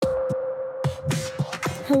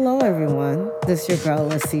Hello, everyone. This is your girl,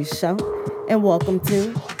 Lassie Show, and welcome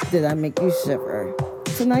to Did I Make You Shiver?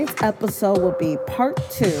 Tonight's episode will be part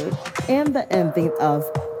 2 and the ending of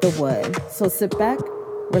The Wood. So sit back,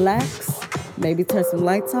 relax, maybe turn some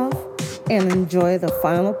lights off, and enjoy the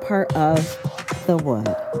final part of The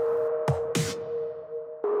Wood.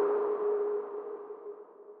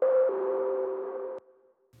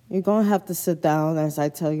 You're going to have to sit down as I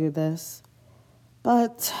tell you this.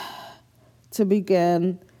 But to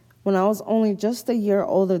begin, when I was only just a year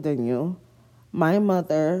older than you, my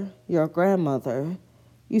mother, your grandmother,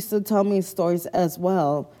 used to tell me stories as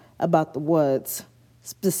well about the woods,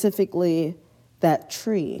 specifically that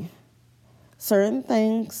tree. Certain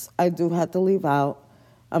things I do have to leave out.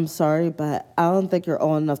 I'm sorry, but I don't think you're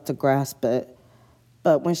old enough to grasp it.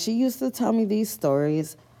 But when she used to tell me these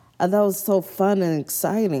stories, I thought it was so fun and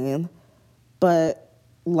exciting. But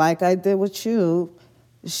like I did with you,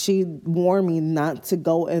 she warned me not to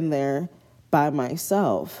go in there by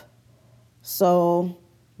myself. So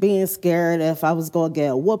being scared if I was going to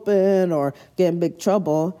get a whooping or get in big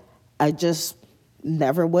trouble, I just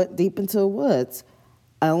never went deep into the woods.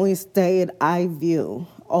 I only stayed eye view,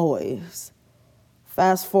 always.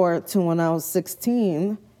 Fast forward to when I was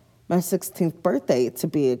 16, my 16th birthday to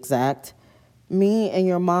be exact, me and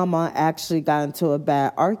your mama actually got into a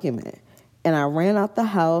bad argument. And I ran out the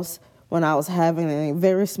house when I was having a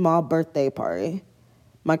very small birthday party.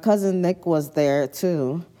 My cousin Nick was there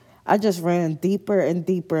too. I just ran deeper and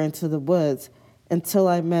deeper into the woods until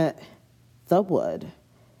I met the wood.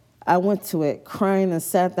 I went to it crying and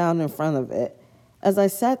sat down in front of it. As I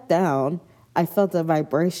sat down, I felt a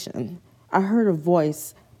vibration. I heard a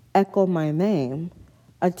voice echo my name.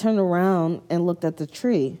 I turned around and looked at the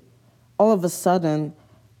tree. All of a sudden,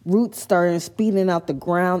 roots started speeding out the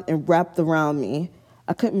ground and wrapped around me.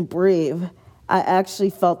 I couldn't breathe. I actually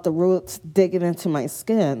felt the roots digging into my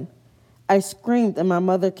skin. I screamed and my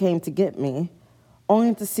mother came to get me,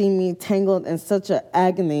 only to see me tangled in such an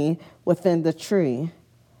agony within the tree.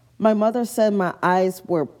 My mother said my eyes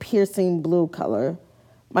were piercing blue color.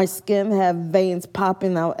 My skin had veins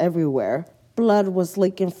popping out everywhere. Blood was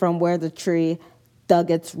leaking from where the tree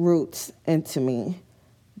dug its roots into me.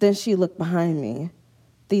 Then she looked behind me.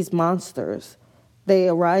 These monsters, they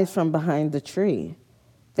arise from behind the tree.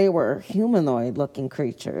 They were humanoid-looking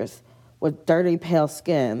creatures with dirty pale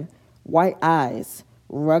skin, white eyes,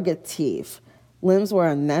 rugged teeth. Limbs were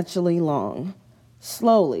unnaturally long.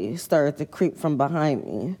 Slowly started to creep from behind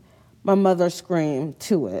me. My mother screamed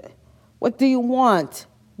to it. "What do you want?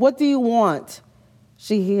 What do you want?"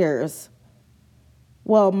 She hears.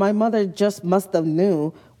 Well, my mother just must have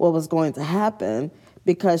knew what was going to happen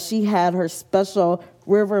because she had her special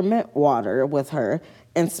river mint water with her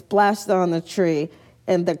and splashed it on the tree,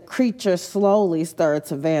 and the creature slowly started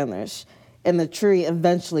to vanish, and the tree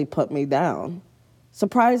eventually put me down.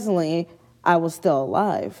 Surprisingly, I was still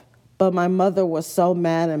alive, but my mother was so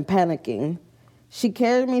mad and panicking. She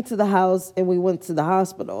carried me to the house, and we went to the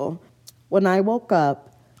hospital. When I woke up,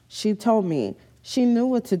 she told me she knew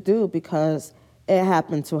what to do because it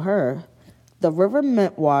happened to her. The river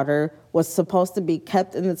mint water was supposed to be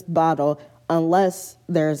kept in its bottle unless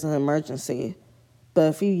there's an emergency. But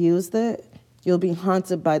if you used it, you'll be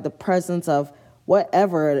haunted by the presence of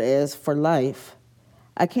whatever it is for life.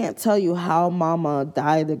 I can't tell you how Mama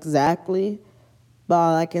died exactly, but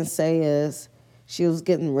all I can say is she was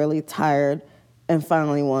getting really tired and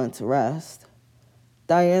finally wanted to rest.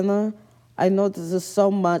 Diana, I know this is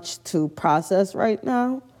so much to process right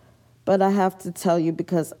now, but I have to tell you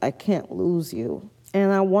because I can't lose you.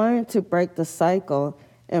 And I wanted to break the cycle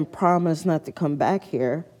and promise not to come back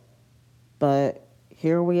here, but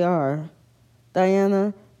here we are.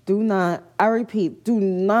 Diana, I repeat, do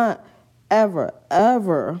not ever,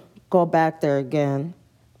 ever go back there again.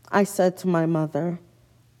 I said to my mother,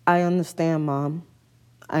 "I understand, Mom.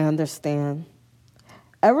 I understand."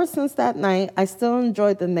 Ever since that night, I still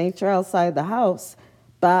enjoyed the nature outside the house,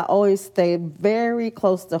 but I always stayed very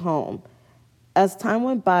close to home. As time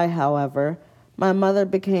went by, however, my mother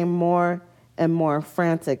became more and more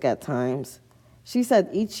frantic at times. She said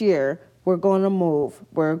each year, we're going to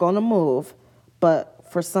move, but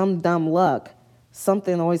for some dumb luck,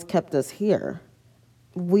 something always kept us here.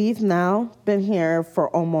 We've now been here for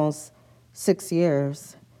almost 6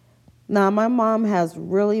 years. Now, my mom has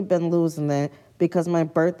really been losing it because my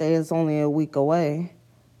birthday is only a week away.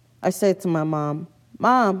 I said to my mom,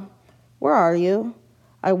 "Mom, where are you?"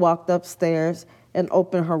 I walked upstairs and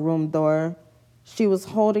opened her room door. She was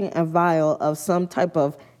holding a vial of some type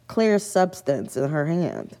of clear substance in her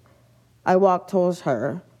hand. I walked towards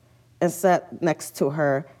her and sat next to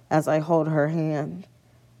her as I hold her hand.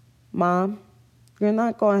 "Mom, You're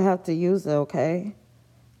not going to have to use it, okay?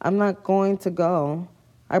 I'm not going to go.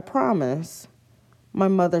 I promise. My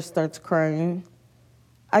mother starts crying.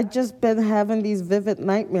 I just been having these vivid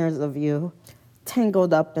nightmares of you,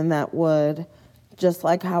 tangled up in that wood, just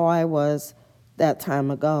like how I was that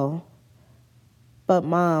time ago. But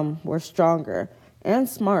Mom, we're stronger and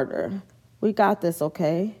smarter. We got this,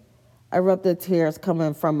 okay? I rub the tears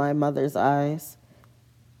coming from my mother's eyes.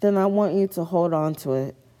 Then I want you to hold on to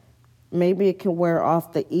it. Maybe it can wear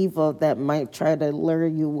off the evil that might try to lure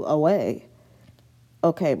you away.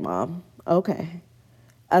 Okay, Mom, okay.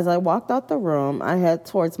 As I walked out the room, I head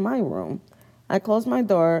towards my room. I closed my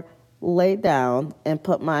door, laid down, and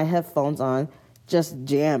put my headphones on, just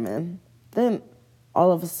jamming. Then,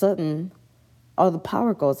 all of a sudden, all the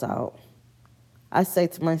power goes out. I say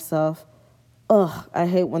to myself, ugh, I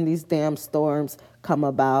hate when these damn storms come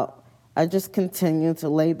about. I just continue to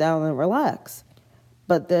lay down and relax.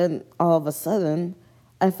 But then, all of a sudden,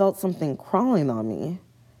 I felt something crawling on me.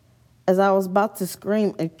 As I was about to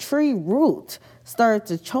scream, a tree root started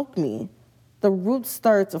to choke me. The roots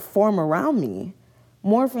started to form around me,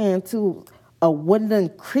 morphing into a wooden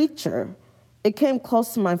creature. It came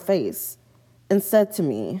close to my face and said to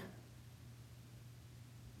me,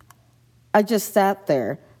 I just sat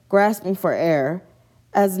there, grasping for air,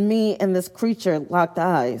 as me and this creature locked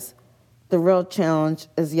eyes. The real challenge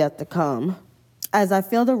is yet to come. As I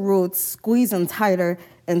feel the roots squeezing tighter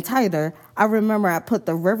and tighter, I remember I put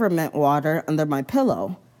the river mint water under my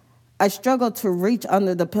pillow. I struggle to reach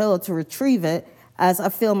under the pillow to retrieve it as I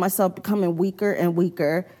feel myself becoming weaker and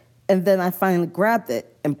weaker, and then I finally grabbed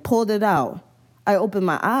it and pulled it out. I opened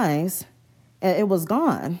my eyes, and it was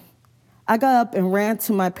gone. I got up and ran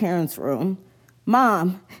to my parents' room.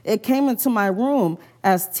 Mom, it came into my room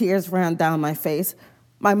as tears ran down my face.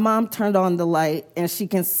 My mom turned on the light, and she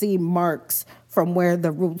can see marks from where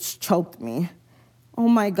the roots choked me. Oh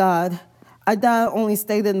my God, I thought I only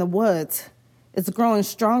stayed in the woods. It's growing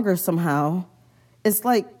stronger somehow. It's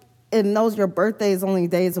like it knows your birthday is only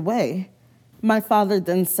days away. My father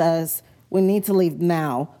then says, we need to leave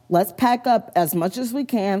now. Let's pack up as much as we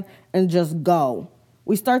can and just go.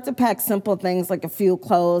 We start to pack simple things like a few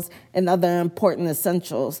clothes and other important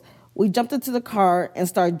essentials. We jumped into the car and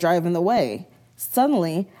started driving away.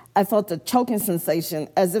 Suddenly, I felt a choking sensation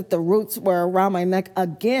as if the roots were around my neck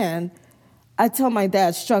again. I tell my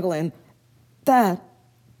dad, struggling, Dad,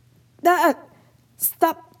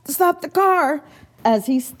 stop the car. As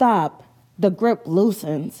he stopped, the grip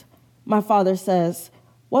loosens. My father says,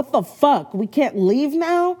 what the fuck, we can't leave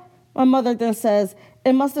now? My mother then says,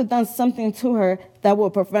 it must have done something to her that will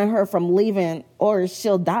prevent her from leaving or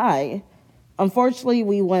she'll die. Unfortunately,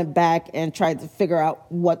 we went back and tried to figure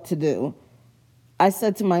out what to do. I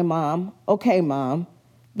said to my mom, okay, Mom,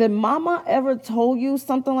 did Mama ever told you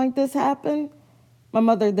something like this happened? My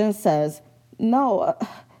mother then says, no,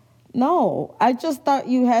 I just thought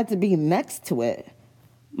you had to be next to it.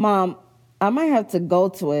 Mom, I might have to go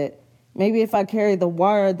to it. Maybe if I carry the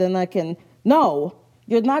wire, then I can. No,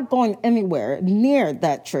 you're not going anywhere near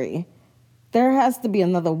that tree. There has to be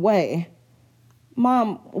another way.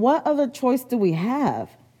 Mom, what other choice do we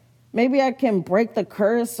have? Maybe I can break the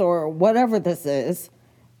curse or whatever this is.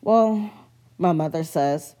 Well, my mother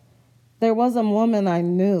says, there was a woman I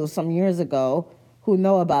knew some years ago who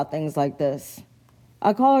know about things like this.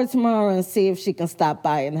 I'll call her tomorrow and see if she can stop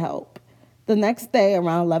by and help. The next day,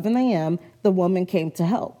 around 11 a.m., the woman came to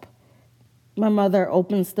help. My mother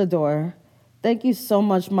opens the door. Thank you so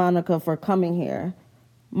much, Monica, for coming here.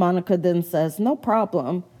 Monica then says, no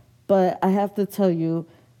problem, but I have to tell you,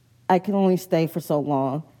 I can only stay for so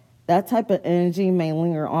long. That type of energy may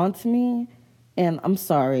linger on to me, and I'm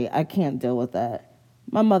sorry, I can't deal with that.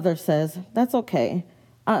 My mother says, that's okay,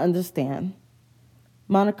 I understand.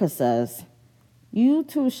 Monica says, you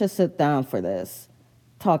two should sit down for this,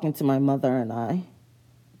 talking to my mother and I.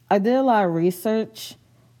 I did a lot of research.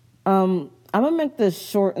 I'm going to make this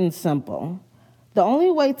short and simple. The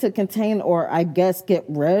only way to contain or, I guess, get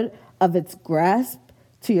rid of its grasp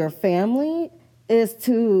to your family is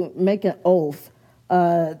to make an oath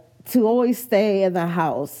to always stay in the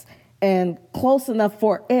house and close enough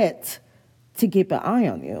for it to keep an eye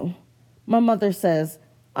on you. My mother says,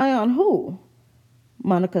 eye on who?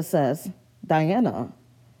 Monica says, Diana.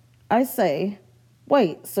 I say,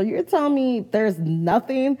 wait, so you're telling me there's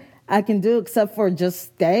nothing I can do except for just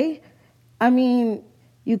stay? I mean,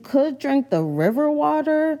 you could drink the river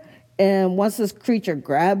water, and once this creature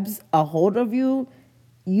grabs a hold of you,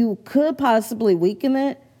 you could possibly weaken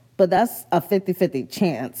it, but that's a 50-50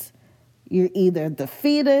 chance. You either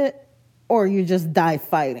defeat it or you just die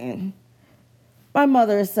fighting. My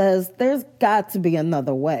mother says there's got to be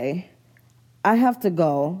another way. I have to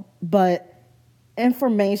go, but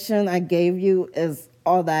information I gave you is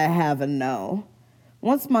all that I have and know.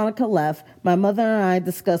 Once Monica left, my mother and I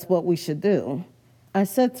discussed what we should do. I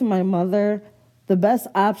said to my mother, the best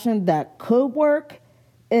option that could work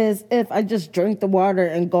is if I just drink the water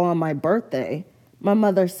and go on my birthday. My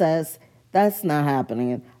mother says, that's not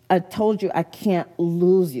happening. I told you I can't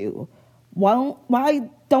lose you. Why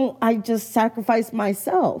don't I just sacrifice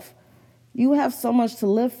myself? You have so much to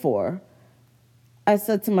live for. I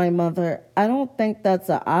said to my mother, I don't think that's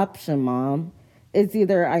an option, Mom. It's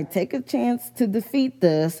either I take a chance to defeat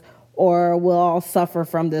this or we'll all suffer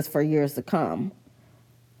from this for years to come.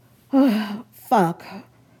 Fuck.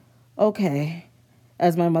 Okay.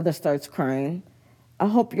 As my mother starts crying, I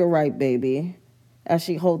hope you're right, baby, as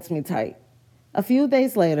she holds me tight. A few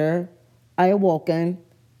days later, I awoken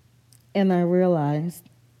and I realized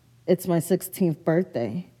it's my 16th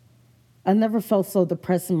birthday. I never felt so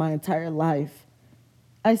depressed in my entire life.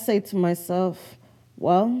 I say to myself,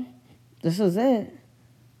 well, this is it.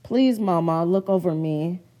 Please, Mama, look over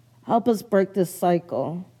me. Help us break this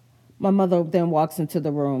cycle. My mother then walks into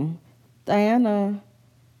the room. Diana,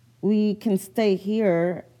 we can stay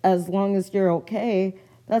here as long as you're okay.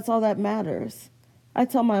 That's all that matters. I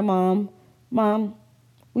tell my Mom,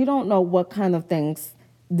 we don't know what kind of things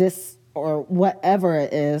this or whatever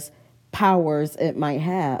it is, powers it might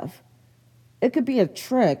have. It could be a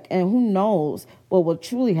trick, and who knows what will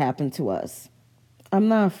truly happen to us. I'm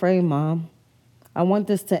not afraid, Mom. I want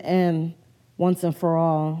this to end once and for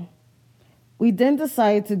all. We then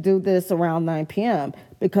decided to do this around 9 p.m.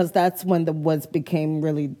 because that's when the woods became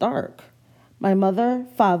really dark. My mother,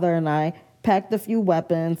 father, and I packed a few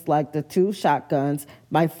weapons like the 2 shotguns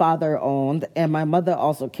my father owned, and my mother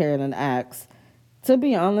also carried an axe. To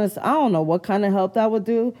be honest, I don't know what kind of help that would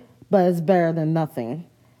do, but it's better than nothing.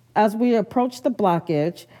 As we approached the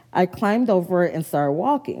blockage, I climbed over it and started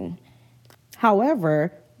walking.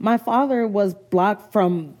 However, my father was blocked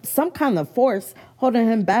from some kind of force holding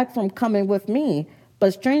him back from coming with me,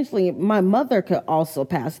 but strangely, my mother could also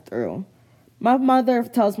pass through. My mother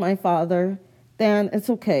tells my father, Dan, it's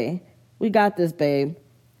okay. We got this, babe.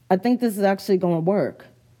 I think this is actually going to work.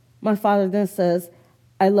 My father then says,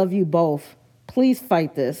 I love you both. Please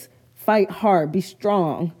fight this. Fight hard. Be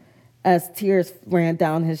strong. As tears ran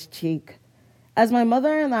down his cheek. As my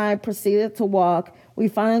mother and I proceeded to walk, we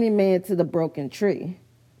finally made it to the broken tree.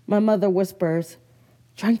 My mother whispers,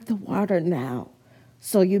 drink the water now,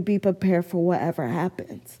 so you be prepared for whatever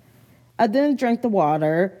happens. I then drank the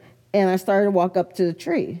water, and I started to walk up to the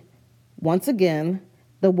tree. Once again,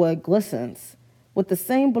 the wood glistens, with the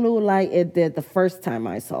same blue light it did the first time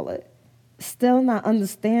I saw it. Still not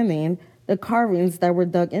understanding the carvings that were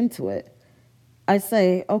dug into it. I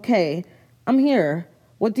say, okay, I'm here.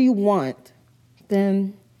 What do you want?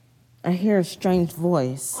 Then I hear a strange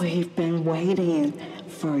voice. We've been waiting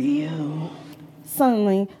for you.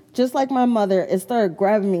 Suddenly, just like my mother, it started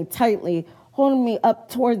grabbing me tightly, holding me up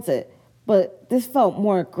towards it. But this felt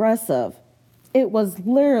more aggressive. It was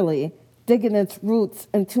literally digging its roots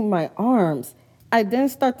into my arms. I then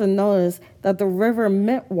start to notice that the river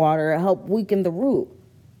mint water helped weaken the root.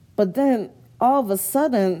 But then, all of a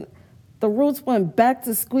sudden, the roots went back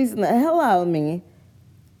to squeezing the hell out of me,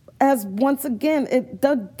 as once again, it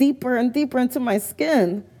dug deeper and deeper into my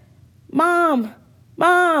skin. Mom!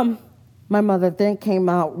 Mom! My mother then came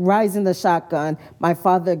out, rising the shotgun my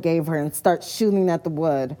father gave her and starts shooting at the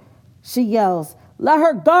wood. She yells, let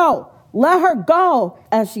her go! Let her go!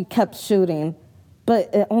 As she kept shooting.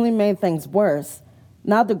 But it only made things worse.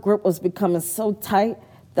 Now the grip was becoming so tight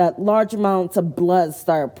that large amounts of blood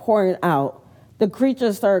started pouring out. The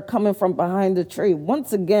creatures started coming from behind the tree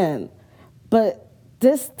once again. But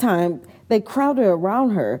this time, they crowded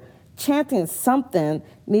around her, chanting something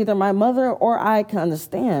neither my mother or I could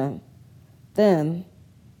understand. Then,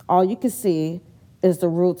 all you could see is the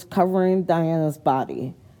roots covering Diana's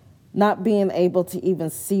body, not being able to even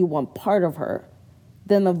see one part of her.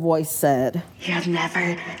 Then a voice said, You'll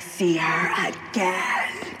never see her again.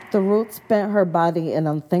 The roots bent her body in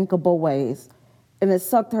unthinkable ways, and it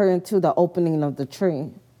sucked her into the opening of the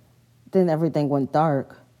tree. Then everything went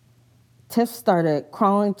dark. Tiff started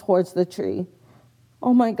crawling towards the tree.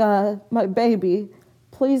 Oh my God, my baby,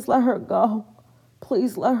 please let her go.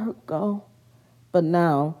 Please let her go. But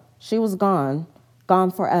now she was gone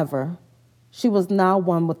forever. She was now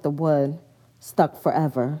one with the wood, stuck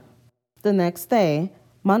forever. The next day,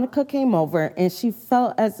 Monica came over and she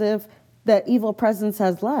felt as if that evil presence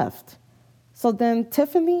has left. So then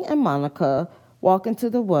Tiffany and Monica walk into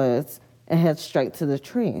the woods and head straight to the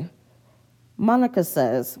tree. Monica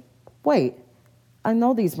says, wait, I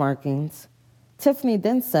know these markings. Tiffany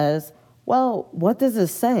then says, Well, what does it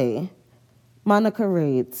say? Monica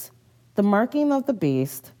reads, "The marking of the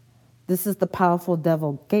beast. This is the powerful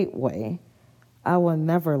devil gateway. I will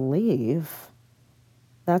never leave."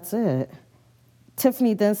 That's it.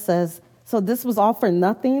 Tiffany then says, "So this was all for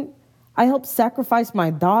nothing? I helped sacrifice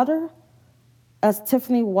my daughter?" As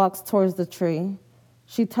Tiffany walks towards the tree,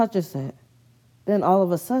 she touches it. Then all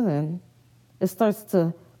of a sudden, it starts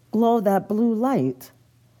to glow that blue light.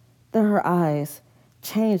 Then her eyes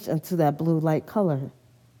change into that blue light color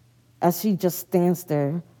as she just stands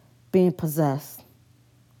there being possessed.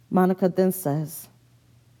 Monica then says,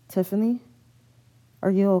 "Tiffany, are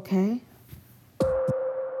you okay?"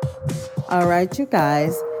 All right, you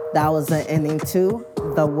guys, that was the ending to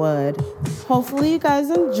The Wood. Hopefully you guys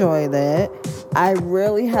enjoyed it. I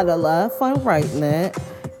really had a lot of fun writing it.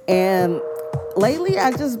 And lately,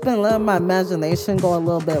 I've just been letting my imagination go a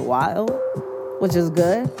little bit wild, which is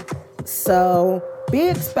good. So be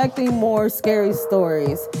expecting more scary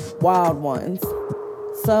stories, wild ones.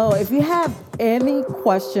 So if you have any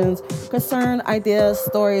questions, concern, ideas,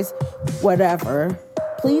 stories, whatever,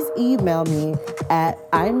 please email me at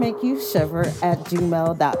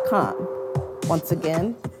imakeyoushiver@gmail.com. Once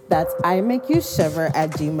again, that's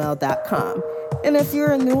imakeyoushiver@gmail.com. And if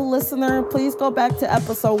you're a new listener, please go back to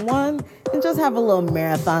episode 1 and just have a little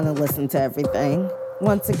marathon and listen to everything.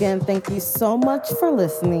 Once again, thank you so much for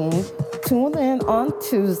listening. Tune in on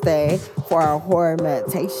Tuesday for our horror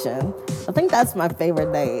meditation. I think that's my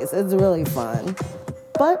favorite days. It's really fun.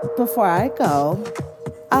 But before I go,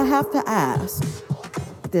 I have to ask,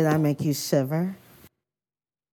 did I make you shiver?